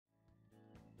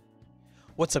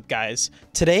What's up, guys?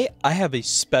 Today I have a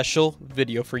special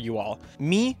video for you all.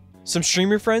 Me, some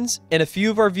streamer friends, and a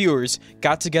few of our viewers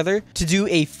got together to do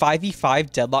a 5v5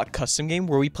 Deadlock custom game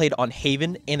where we played on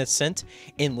Haven and Ascent,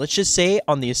 and let's just say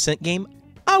on the Ascent game,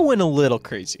 I went a little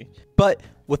crazy. But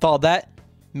with all that,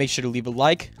 make sure to leave a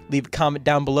like, leave a comment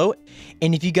down below,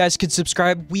 and if you guys could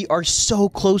subscribe, we are so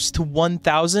close to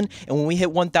 1,000, and when we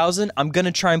hit 1,000, I'm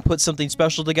gonna try and put something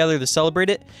special together to celebrate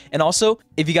it. And also,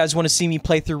 if you guys want to see me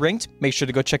play through ranked, make sure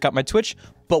to go check out my Twitch.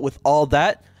 But with all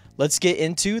that, let's get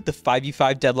into the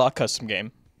 5v5 Deadlock custom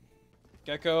game.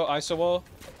 Gecko, ISO wall.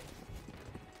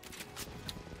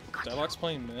 Deadlock's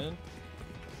playing mid.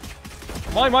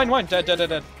 Mine. Dead.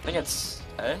 I think it's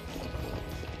A.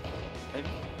 Maybe.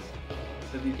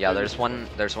 Yeah, there's one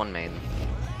main.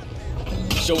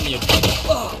 Show me a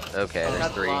Okay, there's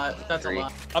That's three. a lot. That's three. a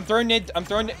lot. I'm throwing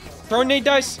nade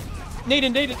dice.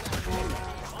 Nade.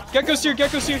 Gecko's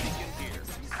here.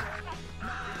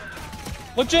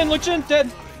 Look Jin, dead.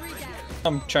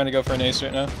 I'm trying to go for an ace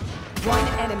right now. One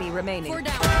enemy remaining.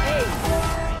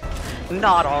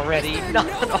 Not already. Not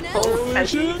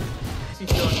already.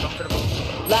 He's feeling comfortable.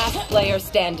 Last player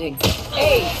standing.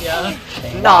 Hey! Yeah.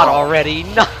 Not already.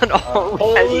 Not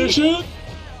already.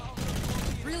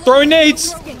 Throwing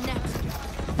nades.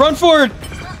 Run forward.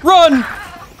 Run.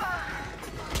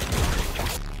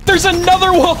 There's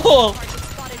another wall.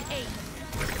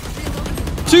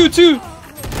 Two. Spike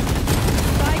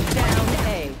down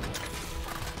A.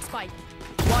 Spike.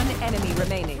 One enemy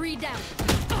remaining. 3 down.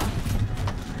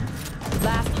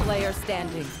 Last player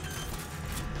standing.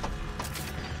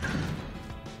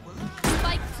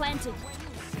 Spike planted.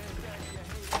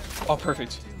 Oh,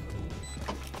 perfect.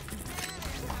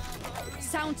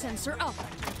 Sound sensor up.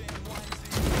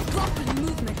 Blocking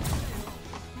movement.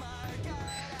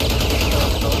 You're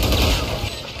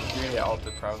gonna get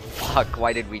ulted probably. Fuck,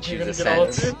 why did we choose You're Ascent?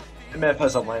 gonna get ulted? Mip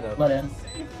has a lineup. Let him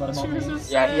on me.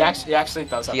 Yeah, he actually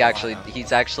does have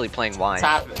He's actually playing wine.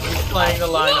 He's playing the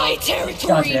lineup.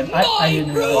 God damn, I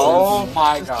didn't realize. Oh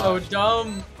my god. So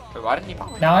dumb. Wait, why didn't he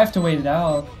buy? Now I have to wait it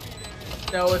out.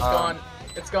 No, it's gone.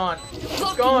 It's gone.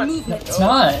 Blocking gone. movement. It's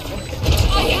not.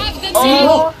 I have them.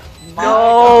 Oh!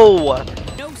 No!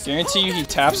 Guarantee you he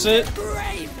taps it.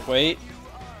 Wait.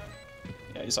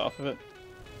 Yeah, he's off of it.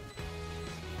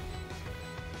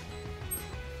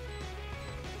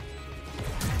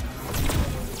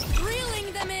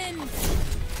 Reeling them in.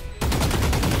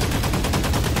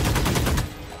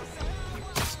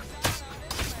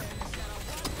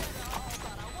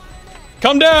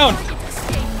 Come down.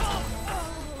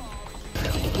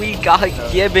 We got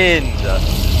gibboned!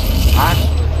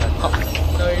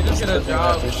 No, you're just gonna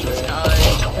drop this guy.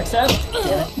 Accept?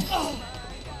 Yeah.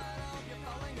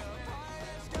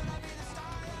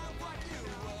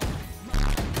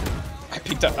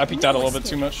 I peeked out a little bit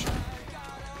too much.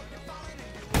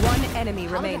 One enemy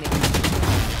remaining.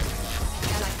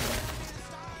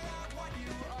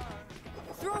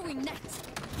 Throwing net.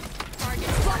 Target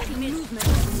blocking movement.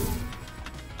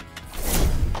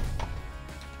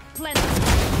 Planted.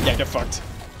 Yeah, get fucked.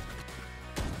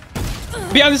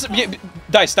 Behind this,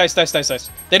 dice.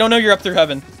 They don't know you're up through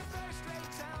heaven.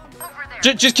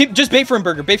 Just bait for him,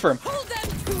 Burger. Bait for him. Hold them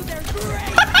to their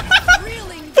grave.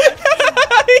 Reeling.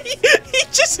 he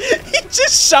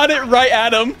just shot it right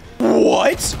at him.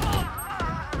 What?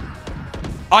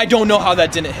 I don't know how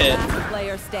that didn't hit. Last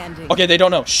player standing. Okay, they don't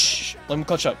know. Shh. Let me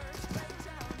clutch up.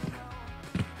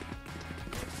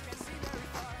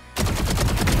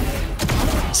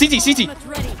 CT.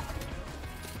 Ready.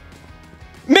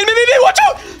 Mid, watch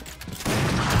out!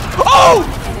 Oh!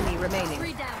 Enemy remaining.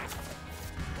 3 down.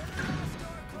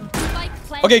 Spike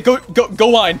planted. Okay, go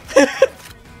wine.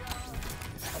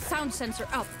 Sound sensor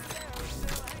up.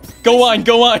 Go wine.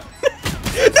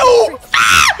 No!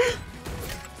 Ah!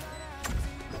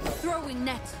 Throwing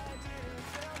net.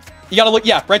 You gotta look,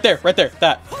 yeah, right there,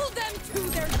 that. Hold them to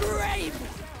their grave.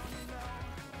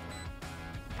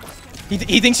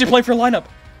 He thinks you're playing for a lineup.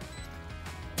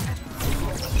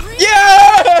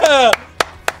 Yeah!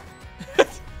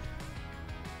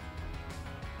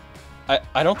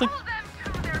 I don't think...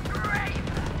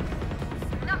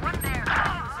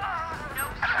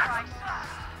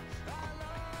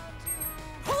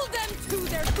 Hold them to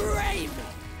their grave.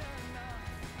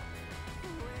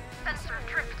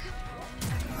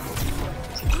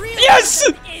 Yes!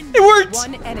 It worked!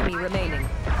 One enemy remaining.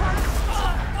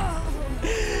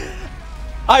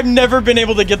 I've never been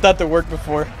able to get that to work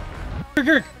before.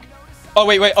 Oh,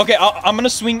 wait. Okay, I'm gonna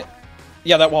swing...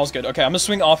 Yeah, that wall's good. Okay, I'm gonna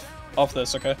swing off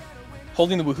this, okay?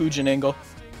 Holding the Woohoojin angle.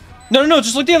 No,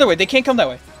 just look the other way. They can't come that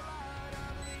way.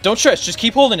 Don't stress. Just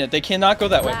keep holding it. They cannot go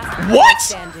that way.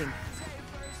 What?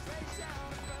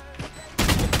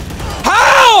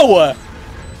 No!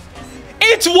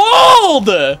 It's walled!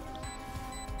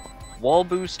 Wall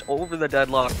boost over the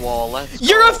deadlock wall. Let's go.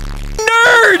 You're a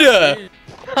nerd!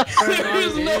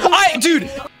 Dude!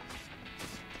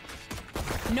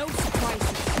 No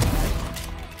surprises.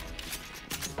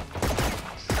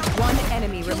 One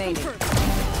enemy remaining.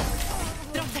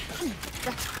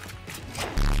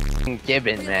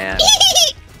 Gibbon, man.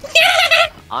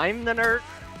 I'm the nerd.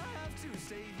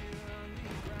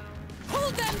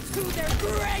 Hold them to their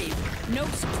grave. No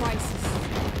surprises.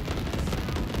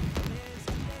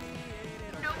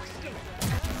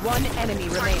 One enemy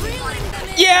remaining. Reeling them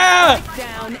in. Yeah!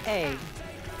 Down A.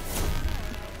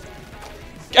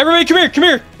 Everybody, come here, come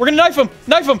here. We're gonna knife him.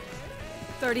 Knife him.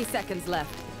 30 seconds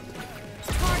left.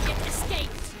 Target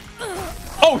escaped.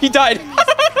 Oh, he died.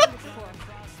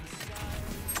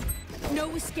 No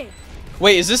escape.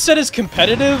 Wait, is this set as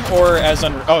competitive or as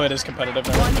Oh, it is competitive.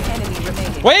 Now. One enemy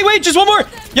remaining. Wait, just one more.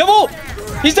 Yabul!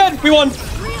 He's dead. We won.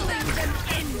 Reeling them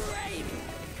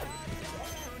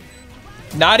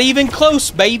in. Not even close,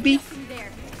 baby.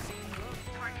 There.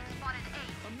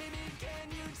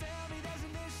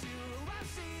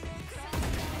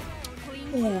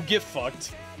 Ooh, get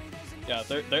fucked. Yeah,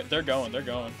 they're going. They're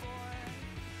going.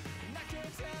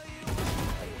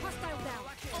 Hostile down.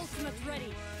 Ultimate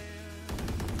ready.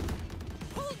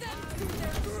 Hold them to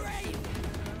their grave.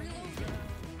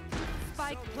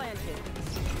 Spike planted.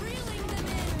 Reeling them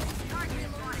in. Target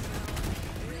reloading.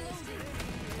 Reloading.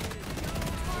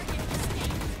 Target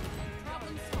escaped.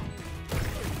 Problem solved.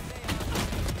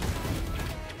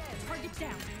 Target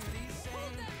down.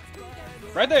 Hold them to their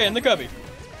grave. Right there in the cubby.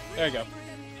 There you go.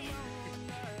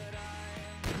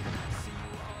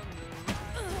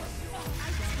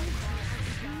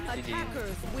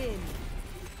 Attackers win.